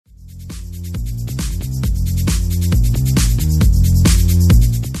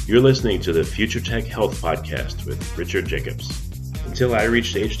You're listening to the Future Tech Health Podcast with Richard Jacobs. Until I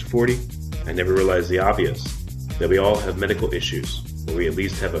reached age 40, I never realized the obvious, that we all have medical issues, or we at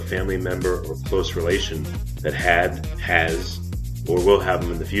least have a family member or close relation that had, has, or will have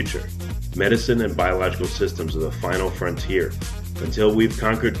them in the future. Medicine and biological systems are the final frontier. Until we've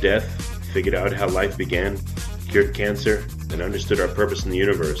conquered death, figured out how life began, cured cancer, and understood our purpose in the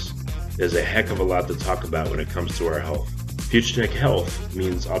universe, there's a heck of a lot to talk about when it comes to our health. Future Tech Health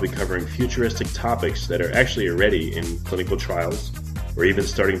means I'll be covering futuristic topics that are actually already in clinical trials, or even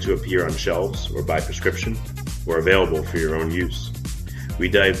starting to appear on shelves or by prescription, or available for your own use. We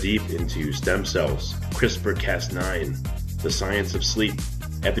dive deep into stem cells, CRISPR-Cas9, the science of sleep,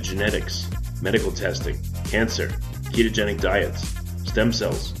 epigenetics, medical testing, cancer, ketogenic diets, stem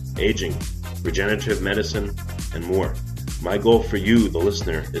cells, aging, regenerative medicine, and more. My goal for you, the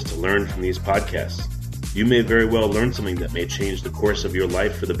listener, is to learn from these podcasts. You may very well learn something that may change the course of your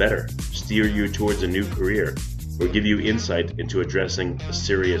life for the better, steer you towards a new career, or give you insight into addressing a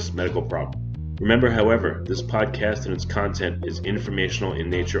serious medical problem. Remember, however, this podcast and its content is informational in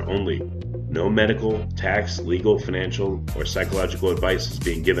nature only. No medical, tax, legal, financial, or psychological advice is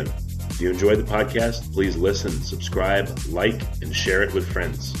being given. If you enjoy the podcast, please listen, subscribe, like, and share it with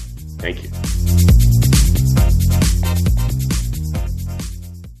friends. Thank you.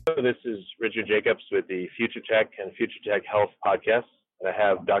 This is Richard Jacobs with the Future Tech and Future Tech Health podcast. And I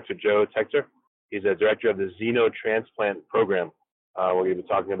have Dr. Joe Tector. He's a director of the Xenotransplant program. We're going to be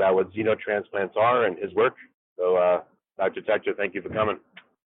talking about what xenotransplants are and his work. So, Dr. Tector, thank you for coming.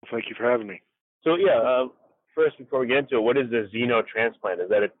 Thank you for having me. So, first, before we get into it, what is the xenotransplant? Is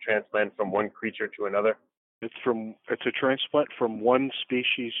that a transplant from one creature to another? It's a transplant from one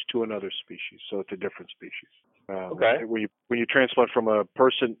species to another species, so it's a different species. Okay. When you transplant from a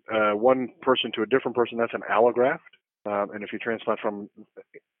person, one person to a different person, that's an allograft. And if you transplant from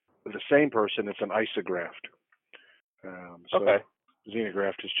the same person, it's an isograft. Okay.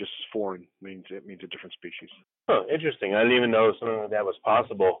 Xenograft is just foreign. It means a different species. Oh, interesting. I didn't even know something like that was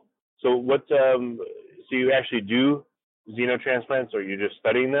possible. So so you actually do xenotransplants, or are you just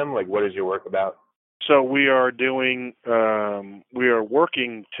studying them? Like, what is your work about? So we are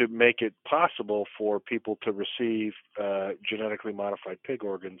working to make it possible for people to receive genetically modified pig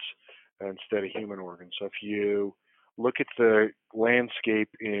organs instead of human organs. So if you look at the landscape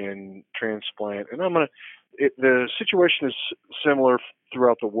in transplant, and the situation is similar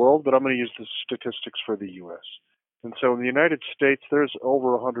throughout the world, but I'm going to use the statistics for the U.S. And so in the United States, there's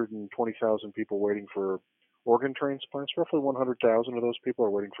over 120,000 people waiting for organ transplants. Roughly 100,000 of those people are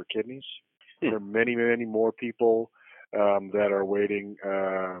waiting for kidneys. There are many, many more people that are waiting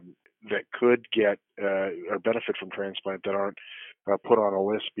that could get or benefit from transplant that aren't put on a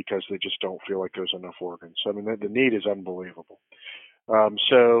list because they just don't feel like there's enough organs. So, I mean, the need is unbelievable.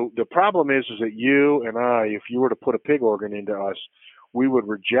 So the problem is that you and I, if you were to put a pig organ into us, we would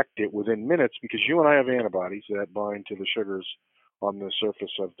reject it within minutes because you and I have antibodies that bind to the sugars on the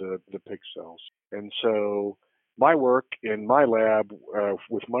surface of the pig cells. And so my work in my lab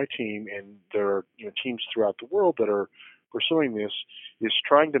with my team, and there are teams throughout the world that are pursuing this, is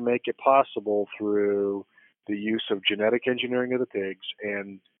trying to make it possible through the use of genetic engineering of the pigs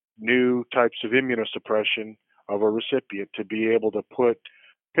and new types of immunosuppression of a recipient to be able to put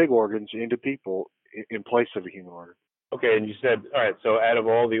pig organs into people in place of a human organ. Okay, and you said, all right, so out of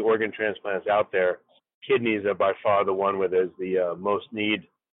all the organ transplants out there, kidneys are by far the one where there's the most need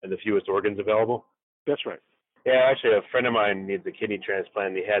and the fewest organs available? That's right. Yeah, actually, a friend of mine needs a kidney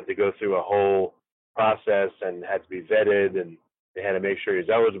transplant. He had to go through a whole process and had to be vetted, and they had to make sure he's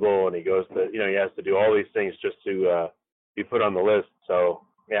eligible, and he goes to, he has to do all these things just to be put on the list. So,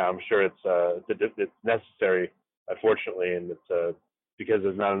 yeah, I'm sure it's necessary, unfortunately, and it's because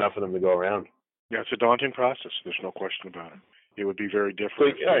there's not enough of them to go around. Yeah, it's a daunting process. There's no question about it. It would be very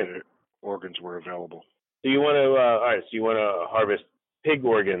different if the organs were available. So you want to, so you want to harvest pig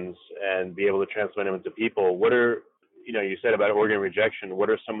organs and be able to transplant them into people. What are, you said about organ rejection, what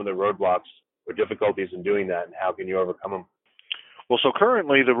are some of the roadblocks or difficulties in doing that, and how can you overcome them? Well, so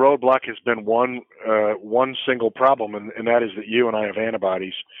currently the roadblock has been one single problem, and that is that you and I have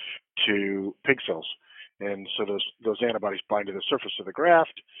antibodies to pig cells. And so those antibodies bind to the surface of the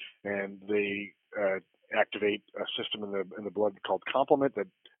graft, and they activate a system in the blood called complement that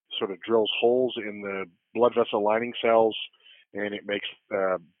sort of drills holes in the blood vessel lining cells, and it makes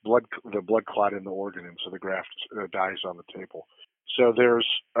the blood clot in the organ, and so the graft dies on the table. So there's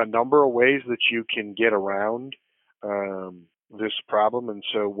a number of ways that you can get around this problem, and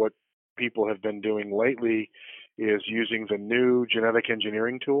so what people have been doing lately is using the new genetic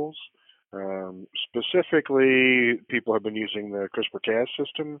engineering tools Specifically, people have been using the CRISPR-Cas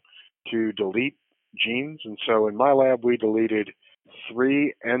system to delete genes. And so in my lab, we deleted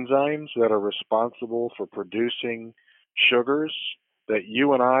 3 enzymes that are responsible for producing sugars that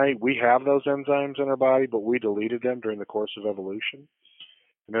you and we have those enzymes in our body, but we deleted them during the course of evolution.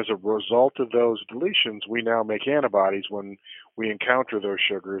 And as a result of those deletions, we now make antibodies when we encounter those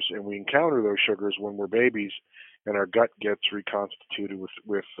sugars, and we encounter those sugars when we're babies, and our gut gets reconstituted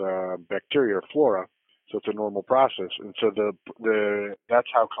with bacteria or flora. So it's a normal process, and so that's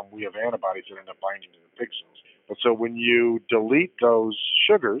how come we have antibodies that end up binding to the pig cells. But so when you delete those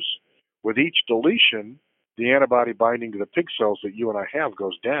sugars, with each deletion, the antibody binding to the pig cells that you and I have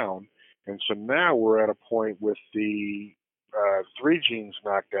goes down, and so now we're at a point with the 3 genes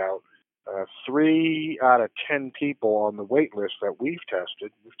knocked out. 3 out of 10 people on the wait list that we've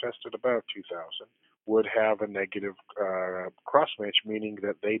tested about 2,000, would have a negative cross-match, meaning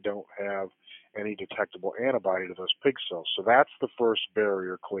that they don't have any detectable antibody to those pig cells. So that's the first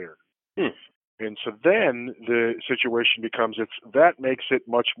barrier cleared. And so then the situation becomes that makes it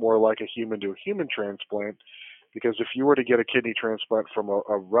much more like a human to a human transplant, because if you were to get a kidney transplant from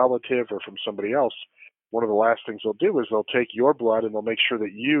a relative or from somebody else, one of the last things they'll do is they'll take your blood and they'll make sure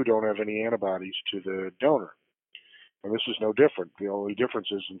that you don't have any antibodies to the donor. And this is no different. The only difference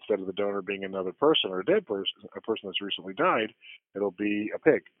is instead of the donor being another person or a dead person, a person that's recently died, it'll be a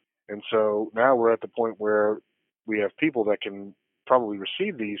pig. And so now we're at the point where we have people that can probably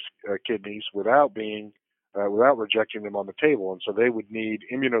receive these kidneys without rejecting them on the table. And so they would need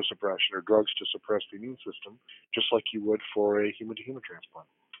immunosuppression or drugs to suppress the immune system, just like you would for a human-to-human transplant.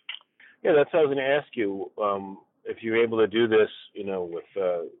 Yeah, that's what I was going to ask you. If you're able to do this,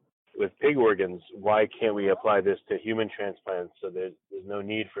 with pig organs, why can't we apply this to human transplants so there's no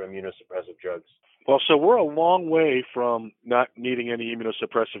need for immunosuppressive drugs? Well, so we're a long way from not needing any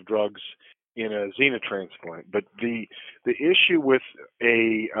immunosuppressive drugs in a xenotransplant. But the issue with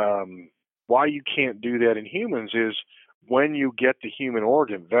why you can't do that in humans is when you get the human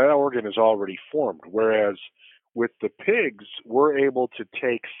organ, that organ is already formed. Whereas with the pigs, we're able to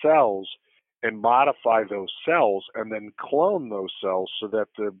take cells and modify those cells and then clone those cells so that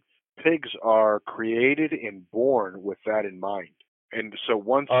the pigs are created and born with that in mind. And so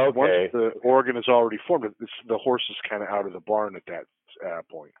once the organ is already formed, the horse is kind of out of the barn at that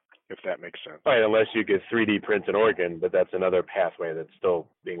point, if that makes sense. Right, unless you could 3D print an organ, but that's another pathway that's still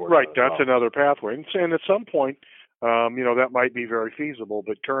being worked on. Right, that's another pathway. And at some point, that might be very feasible,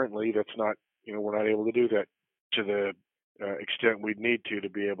 but currently that's not, we're not able to do that to the extent we'd need to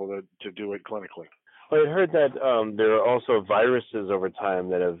be able to do it clinically. Well, I heard that there are also viruses over time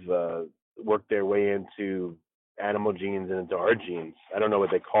that have worked their way into animal genes and into our genes. I don't know what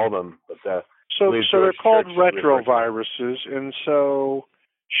they call them, but so they're called retroviruses, and so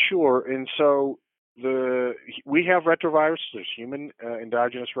sure, and so we have retroviruses. There's human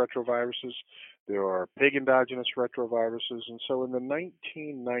endogenous retroviruses. There are pig endogenous retroviruses, and so in the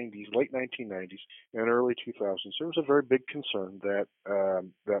 1990s, late 1990s and early 2000s, there was a very big concern that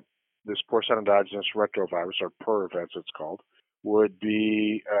this porcine endogenous retrovirus, or PERV as it's called,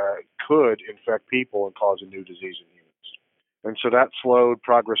 could infect people and cause a new disease in humans. And so that slowed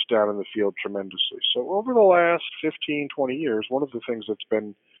progress down in the field tremendously. So over the last 15, 20 years, one of the things that's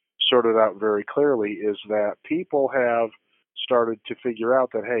been sorted out very clearly is that people have started to figure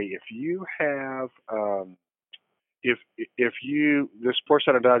out that, hey, if you have this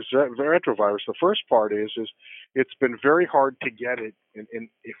porcine endogenous retrovirus, the first part is it's been very hard to get it, and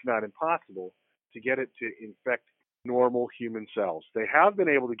if not impossible, to get it to infect normal human cells. They have been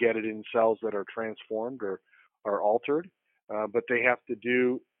able to get it in cells that are transformed or are altered, but they have to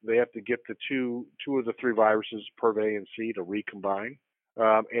get the two of the 3 viruses, PERV A and C, to recombine.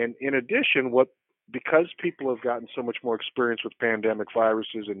 And in addition, because people have gotten so much more experience with pandemic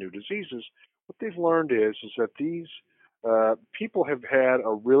viruses and new diseases, what they've learned is that these people have had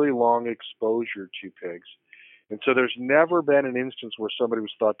a really long exposure to pigs. And so there's never been an instance where somebody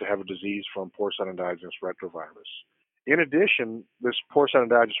was thought to have a disease from porcine endogenous retrovirus. In addition, this porcine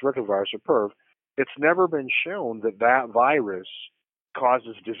endogenous retrovirus, or PERV, it's never been shown that virus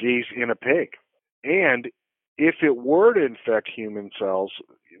causes disease in a pig. And if it were to infect human cells,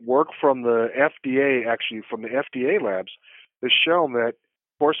 work from the FDA labs, has shown that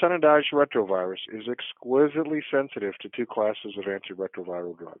porcine endogenous retrovirus is exquisitely sensitive to 2 classes of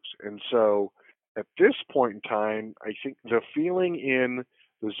antiretroviral drugs. And so at this point in time, I think the feeling in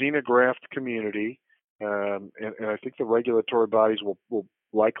the xenograft community, and I think the regulatory bodies will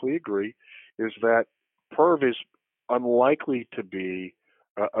likely agree, is that PERV is unlikely to be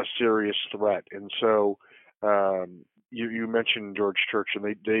a serious threat. And so you mentioned George Church,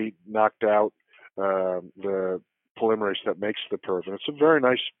 and they knocked out the polymerase that makes the perv, and it's a very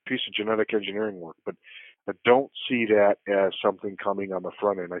nice piece of genetic engineering work. But I don't see that as something coming on the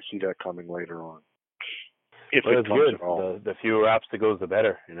front end. I see that coming later on, if Well, it that's comes good. at all. The fewer obstacles, the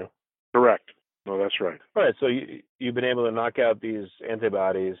better. Correct. No, that's right. All right. So you've been able to knock out these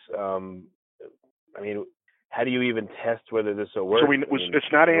antibodies. I mean, how do you even test whether this will work? So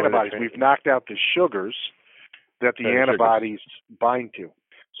it's not antibodies. We've knocked out the sugars that the antibodies bind to.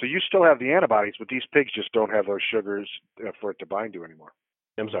 So you still have the antibodies, but these pigs just don't have those sugars for it to bind to anymore.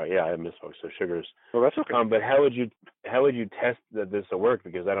 I'm sorry. Yeah, I misspoke. So sugars. Well, that's okay. But how would you test that this will work?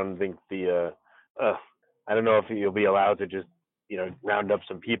 Because I don't think I don't know if you'll be allowed to just round up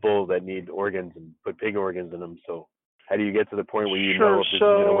some people that need organs and put pig organs in them. So how do you get to the point where you know if this is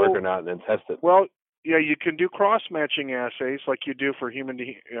going to work or not, and then test it? Well, yeah, you can do cross-matching assays like you do for human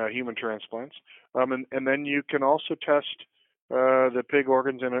transplants, and then you can also test the pig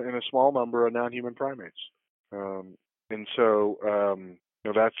organs in a small number of non-human primates. And so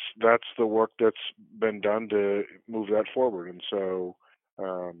that's the work that's been done to move that forward. And so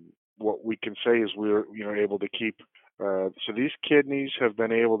what we can say is we're able to keep. So these kidneys have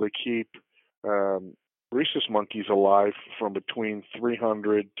been able to keep rhesus monkeys alive from between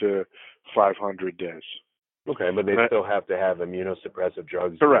 300 to 500 days. Okay, but they still have to have immunosuppressive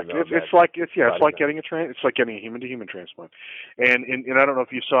drugs. Correct. It's like getting a human-to-human transplant. And I don't know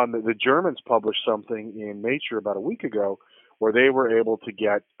if you saw the Germans published something in Nature about a week ago where they were able to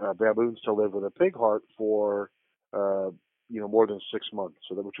get baboons to live with a pig heart for more than 6 months.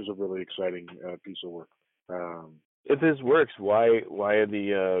 Which was a really exciting piece of work. If this works, why are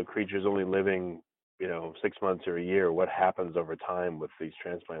the creatures only living 6 months or a year? What happens over time with these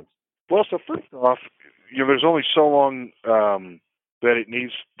transplants? Well, so first off, there's only so long that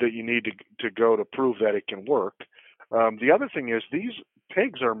you need to go to prove that it can work. The other thing is these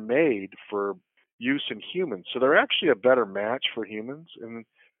pigs are made for use in humans, so they're actually a better match for humans. And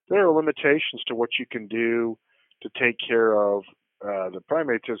there are limitations to what you can do to take care of the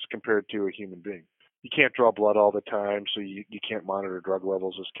primates as compared to a human being. You can't draw blood all the time, so you can't monitor drug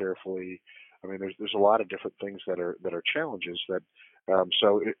levels as carefully. I mean, there's a lot of different things that are challenges that.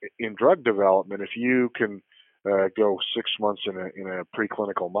 So in drug development, if you can go 6 months in a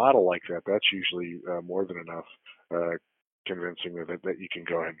preclinical model like that, that's usually more than enough convincing that you can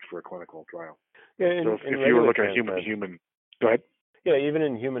go ahead for a clinical trial. Yeah, so if you were looking at human, go ahead. Yeah, even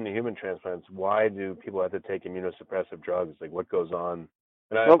in human-to-human transplants, why do people have to take immunosuppressive drugs? Like, what goes on?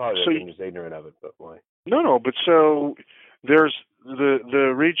 And I apologize, I'm just ignorant of it, but why? No, but so there's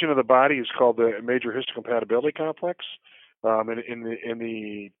the region of the body is called the major histocompatibility complex. In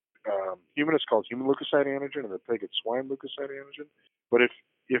the human, it's called human leukocyte antigen, and the pig, it's swine leukocyte antigen. But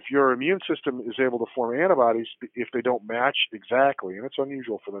if your immune system is able to form antibodies, if they don't match exactly, and it's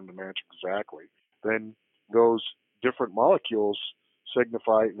unusual for them to match exactly, then those different molecules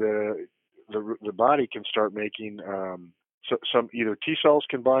signify the body can start making some either T cells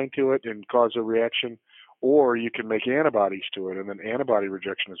can bind to it and cause a reaction, or you can make antibodies to it, and then antibody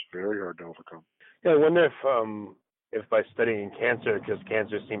rejection is very hard to overcome. Yeah, I wonder if by studying cancer, because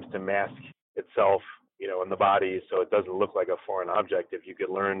cancer seems to mask itself, in the body, so it doesn't look like a foreign object, if you could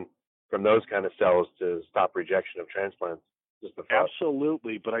learn from those kind of cells to stop rejection of transplants.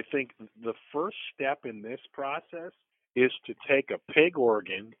 Absolutely, but I think the first step in this process is to take a pig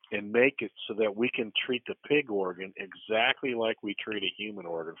organ and make it so that we can treat the pig organ exactly like we treat a human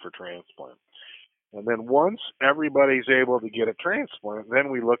organ for transplant. And then once everybody's able to get a transplant, then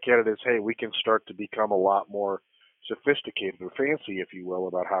we look at it as, hey, we can start to become a lot more sophisticated or fancy, if you will,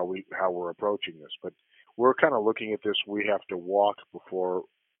 about how we're approaching this. But we're kind of looking at this. We have to walk before,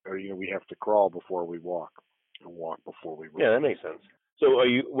 we have to crawl before we walk, and walk before we run. Yeah, that makes sense. So,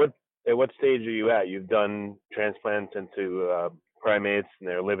 at what stage are you at? You've done transplants into primates, and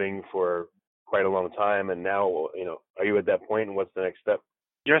they're living for quite a long time. And now, are you at that point? And what's the next step?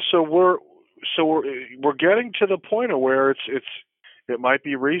 Yeah, so we're getting to the point of where it might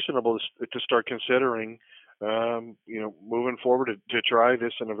be reasonable to start considering, moving forward to try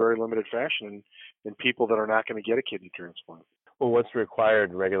this in a very limited fashion in people that are not going to get a kidney transplant. Well, what's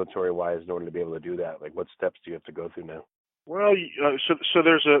required regulatory-wise in order to be able to do that? Like, what steps do you have to go through now? Well, so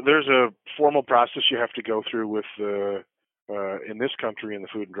there's a formal process you have to go through with in this country in the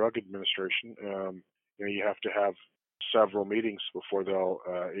Food and Drug Administration. You have to have several meetings before they'll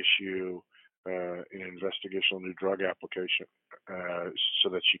issue an investigational new drug application so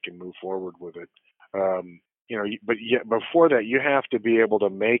that you can move forward with it. But yet before that, you have to be able to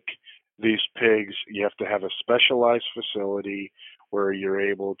make these pigs. You have to have a specialized facility where you're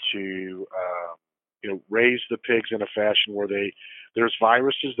able to raise the pigs in a fashion where there's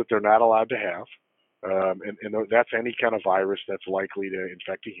viruses that they're not allowed to have. And that's any kind of virus that's likely to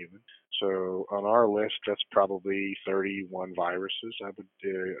infect a human. So on our list, that's probably 31 viruses, I would,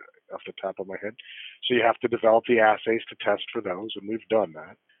 off the top of my head. So you have to develop the assays to test for those, and we've done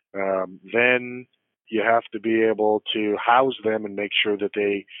that. Then you have to be able to house them and make sure that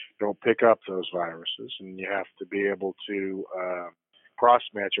they don't pick up those viruses, and you have to be able to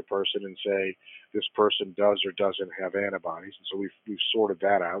cross-match a person and say this person does or doesn't have antibodies. And so we've sorted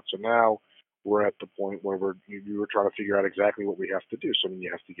that out. So now we're at the point where you were trying to figure out exactly what we have to do. So I mean,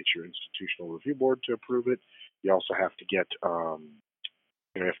 you have to get your institutional review board to approve it. You also have to get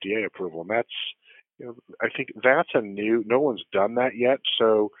FDA approval, and that's I think that's no one's done that yet.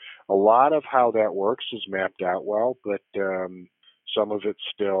 So a lot of how that works is mapped out well, but some of it's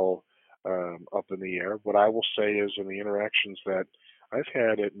still up in the air. What I will say is, in the interactions that I've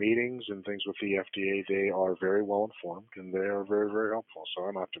had at meetings and things with the FDA, they are very well informed and they are very, very helpful. So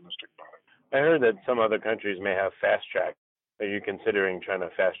I'm optimistic about it. I heard that some other countries may have fast track. Are you considering trying to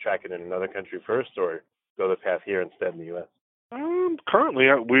fast track it in another country first, or go the path here instead in the U.S.? Currently,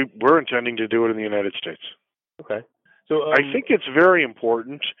 we're intending to do it in the United States. Okay. So I think it's very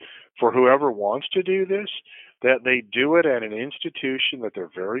important for whoever wants to do this that they do it at an institution that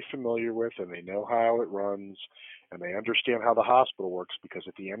they're very familiar with and they know how it runs and they understand how the hospital works, because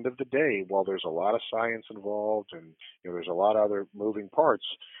at the end of the day, while there's a lot of science involved and there's a lot of other moving parts,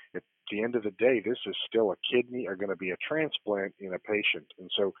 at the end of the day, this is still a kidney or going to be a transplant in a patient. And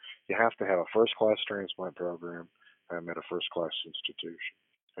so you have to have a first-class transplant program at a first-class institution.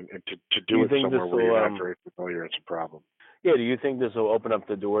 And to do it somewhere where you're not very familiar, it's a problem. Yeah, do you think this will open up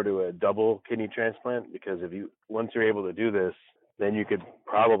the door to a double kidney transplant? Because once you're able to do this, then you could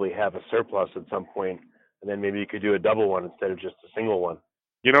probably have a surplus at some point, and then maybe you could do a double one instead of just a single one.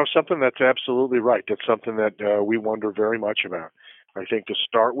 Something that's absolutely right. That's something that we wonder very much about. I think to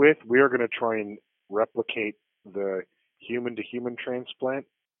start with, we are going to try and replicate the human-to-human transplant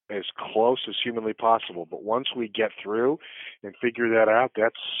as close as humanly possible. But once we get through and figure that out,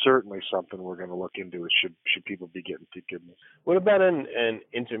 that's certainly something we're going to look into. Is should people be getting two kidneys? What about an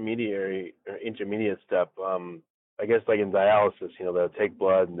intermediate step? I guess like in dialysis, they'll take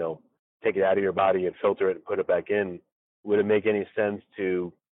blood and they'll take it out of your body and filter it and put it back in. Would it make any sense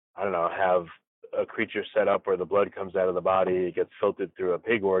to, I don't know, have a creature set up where the blood comes out of the body, it gets filtered through a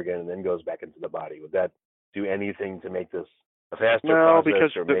pig organ, and then goes back into the body? Would that do anything to make this a faster process? No,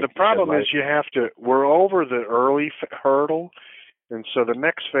 because the problem is we're over the early hurdle, and so the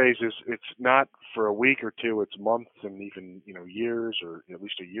next phase is it's not for a week or two, it's months and even years, or at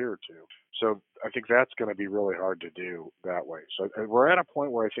least a year or two. So I think that's going to be really hard to do that way. So we're at a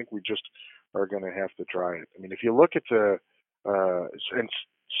point where I think we just are going to have to try it. I mean, if you look at and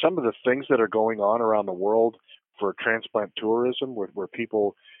some of the things that are going on around the world for transplant tourism, where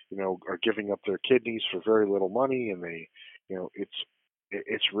people are giving up their kidneys for very little money, and they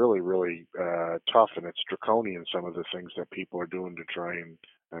it's really, really tough, and it's draconian, some of the things that people are doing to try and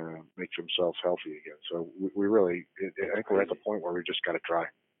make themselves healthy again. So we really, I think we're at the point where we just got to try.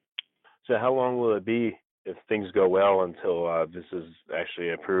 So how long will it be, if things go well, until this is actually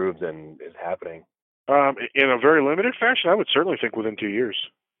approved and is happening? In a very limited fashion, I would certainly think within 2 years,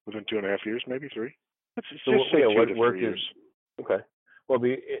 within 2.5 years, maybe 3. Let's just say 2 to 3 years. Okay. Well,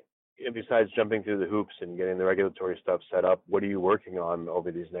 besides jumping through the hoops and getting the regulatory stuff set up, what are you working on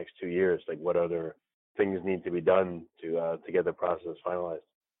over these next 2 years? Like, what other things need to be done to get the process finalized?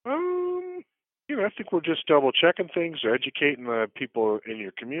 I think we're just double checking things, educating the people in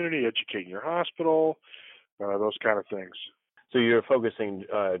your community, educating your hospital, those kind of things. So you're focusing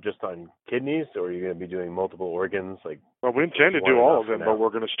just on kidneys, or are you going to be doing multiple organs? Well, we intend to do all of them, but we're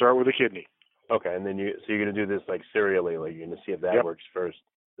going to start with a kidney. Okay, and then you're going to do this serially, you're going to see if that works first.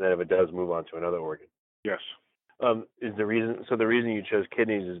 Then if it does, move on to another organ. Yes. The reason you chose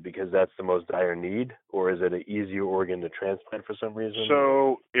kidneys is because that's the most dire need, or is it an easier organ to transplant for some reason?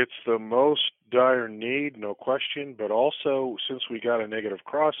 So it's the most dire need, no question, but also since we got a negative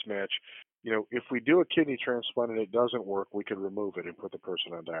cross match, if we do a kidney transplant and it doesn't work, we could remove it and put the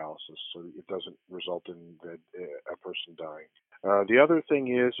person on dialysis, so it doesn't result in a person dying. The other thing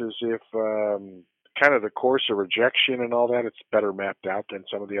is if kind of the course of rejection and all that, it's better mapped out than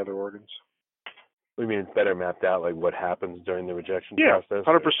some of the other organs. What do you mean it's better mapped out? Like what happens during the rejection process?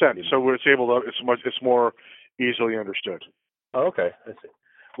 100%. So it's more easily understood. Oh, okay, I see.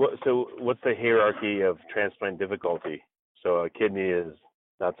 So what's the hierarchy of transplant difficulty? So a kidney is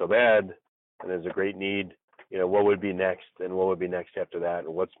not so bad, and there's a great need. What would be next, and what would be next after that,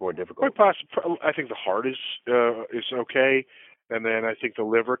 and what's more difficult? Quite possible. I think the heart is okay, and then I think the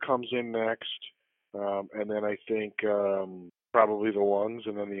liver comes in next. And then I think probably the lungs,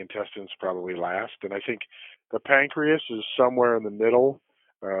 and then the intestines probably last. And I think the pancreas is somewhere in the middle.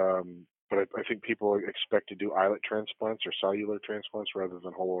 But I think people expect to do islet transplants or cellular transplants rather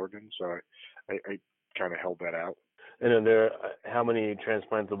than whole organs. So I kind of held that out. And then how many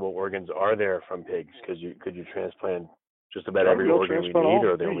transplantable organs are there from pigs? Could you transplant just about every organ we need,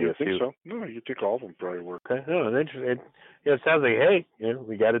 or there only a few? So. No, you think all of them probably work. Okay, no, it sounds like, hey,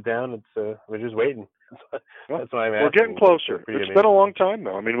 we got it down. It's we're just waiting. That's why I'm asking. We're getting closer. It's been a long time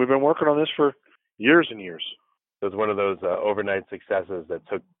though. I mean, we've been working on this for years and years. So it's one of those overnight successes that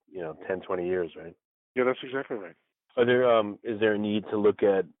took 10, 20 years, right? Yeah, that's exactly right. Is there a need to look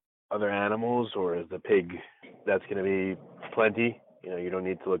at other animals, or is the pig that's going to be plenty? You don't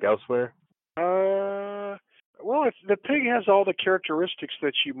need to look elsewhere. Well, the pig has all the characteristics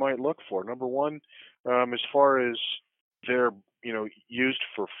that you might look for. Number one, as far as they're used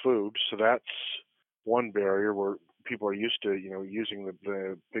for food, so that's one barrier where people are used to using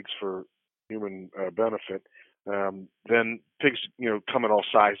the pigs for human benefit. Then pigs come in all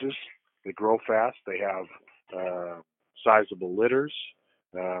sizes. They grow fast. They have sizable litters.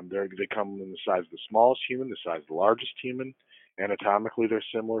 They come in the size of the smallest human, the size of the largest human. Anatomically, they're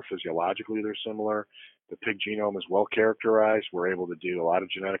similar. Physiologically, they're similar. The pig genome is well characterized. We're able to do a lot of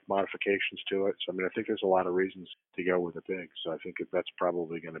genetic modifications to it. So, I think there's a lot of reasons to go with a pig. So I think that's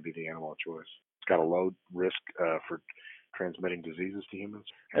probably going to be the animal of choice. It's got a low risk for transmitting diseases to humans.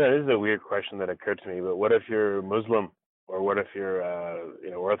 I know this is a weird question that occurred to me, but what if you're Muslim, or what if you're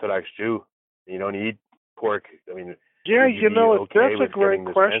Orthodox Jew? You don't eat pork. Yeah, that's a great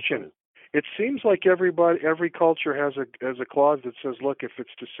question. It seems like every culture has a clause that says, look, if it's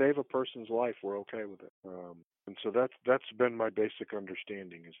to save a person's life, we're okay with it. And so that's been my basic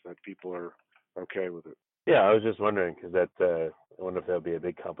understanding, is that people are okay with it. Yeah, I was just wondering, because I wonder if that'll be a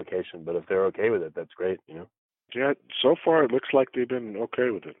big complication. But if they're okay with it, that's great. Yeah, so far it looks like they've been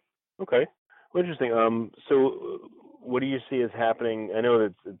okay with it. Okay, well, interesting. So what do you see as happening? I know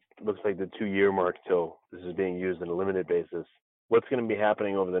that it looks like the 2-year mark till this is being used on a limited basis. What's going to be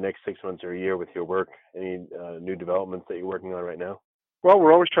happening over the next 6 months or a year with your work? Any new developments that you're working on right now? Well,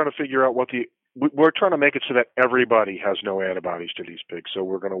 we're always trying to figure out we're trying to make it so that everybody has no antibodies to these pigs. So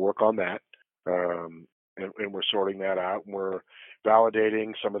we're going to work on that. And we're sorting that out. And we're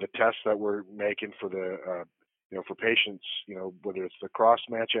validating some of the tests that we're making for the, for patients, whether it's the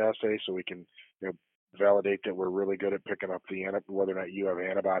cross-match assay, so we can, validate that we're really good at picking up whether or not you have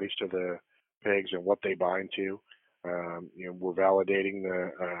antibodies to the pigs and what they bind to. We're validating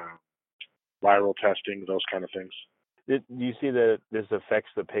the viral testing, those kind of things. Do you see that this affects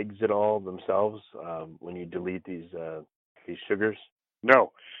the pigs at all themselves when you delete these sugars?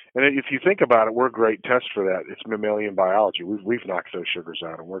 No. And if you think about it, we're a great test for that. It's mammalian biology. We've knocked those sugars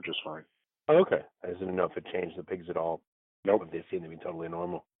out, and we're just fine. Oh, okay. I just didn't know if it changed the pigs at all. Nope. They seem to be totally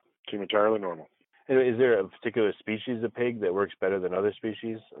normal. Seem entirely normal. And is there a particular species of pig that works better than other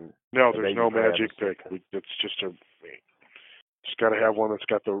species? No, there's no magic pig. It's just got to have one that's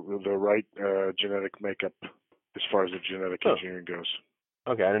got the right genetic makeup as far as the genetic engineering goes.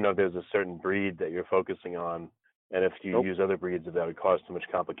 Okay, I don't know if there's a certain breed that you're focusing on, and if you use other breeds, if that would cause too much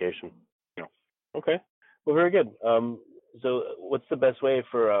complication. No. Okay. Well, very good. So what's the best way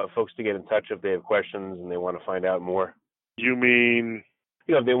for folks to get in touch if they have questions and they want to find out more? You mean?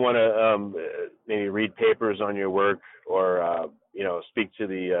 If they want to maybe read papers on your work, or speak to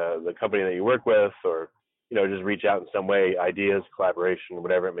the company that you work with, or just reach out in some way, ideas, collaboration,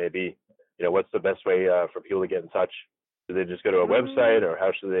 whatever it may be. What's the best way for people to get in touch? Do they just go to a website, or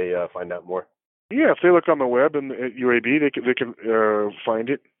how should they find out more? Yeah, if they look on the web and at UAB, they can find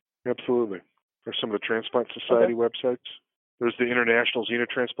it. Absolutely. There's some of the Transplant Society websites. There's the International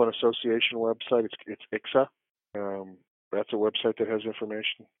Xenotransplant Association website. It's ICSA. That's a website that has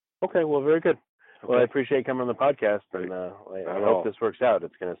information. Okay, well, very good. Okay. Well, I appreciate coming on the podcast, and I hope this works out.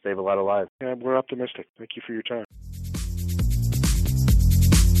 It's going to save a lot of lives. Yeah, we're optimistic. Thank you for your time.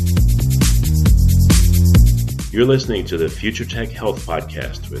 You're listening to the Future Tech Health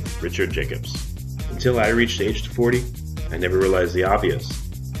Podcast with Richard Jacobs. Until I reached age 40, I never realized the obvious,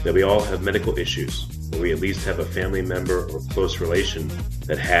 that we all have medical issues, or we at least have a family member or close relation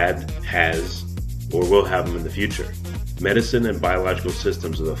that has, or will have them in the future. Medicine and biological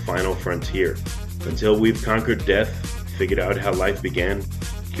systems are the final frontier. Until we've conquered death, figured out how life began,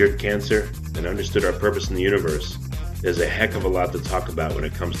 cured cancer, and understood our purpose in the universe, there's a heck of a lot to talk about when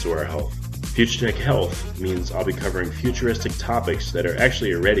it comes to our health. Future Tech Health means I'll be covering futuristic topics that are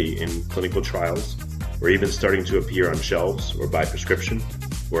actually already in clinical trials, or even starting to appear on shelves or by prescription,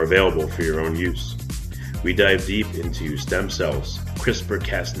 or available for your own use. We dive deep into stem cells,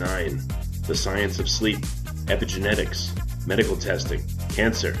 CRISPR-Cas9, the science of sleep, epigenetics, medical testing,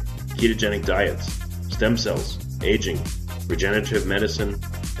 cancer, ketogenic diets, stem cells, aging, regenerative medicine,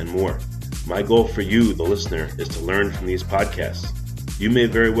 and more. My goal for you, the listener, is to learn from these podcasts. You may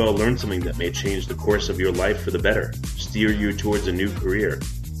very well learn something that may change the course of your life for the better, steer you towards a new career,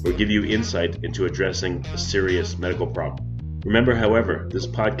 or give you insight into addressing a serious medical problem. Remember, however, this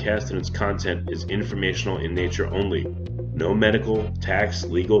podcast and its content is informational in nature only. No medical, tax,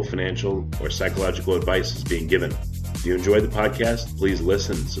 legal, financial, or psychological advice is being given. If you enjoyed the podcast, please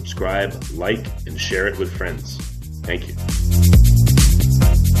listen, subscribe, like, and share it with friends. Thank you.